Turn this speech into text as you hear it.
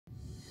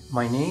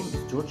My name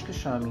is George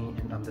Kachaamy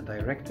and I'm the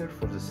Director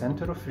for the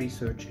Center of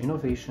Research,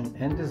 Innovation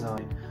and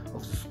Design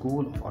of the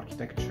School of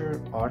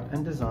Architecture, Art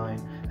and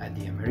Design at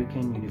the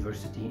American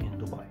University in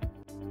Dubai.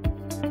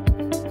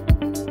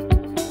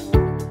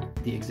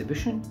 The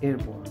exhibition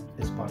Airborne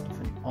is part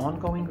of an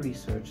ongoing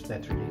research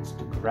that relates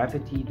to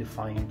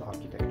gravity-defying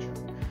architecture.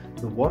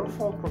 The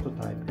waterfall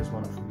prototype is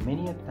one of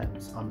many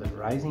attempts on the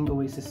rising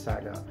Oases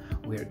saga,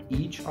 where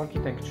each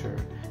architecture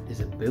is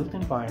a built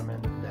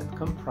environment that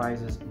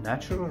comprises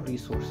natural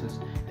resources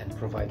and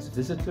provides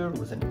visitors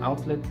with an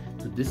outlet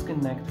to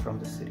disconnect from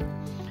the city.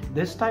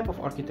 This type of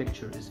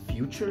architecture is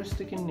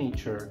futuristic in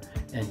nature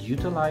and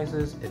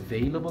utilizes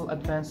available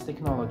advanced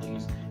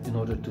technologies in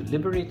order to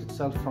liberate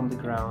itself from the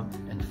ground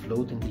and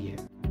float in the air.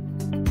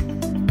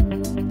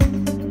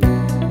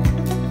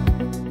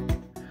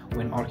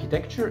 When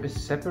architecture is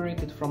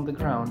separated from the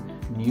ground,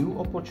 new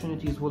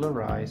opportunities will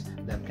arise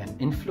that can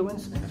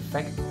influence and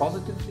affect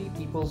positively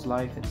people's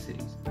life in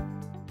cities.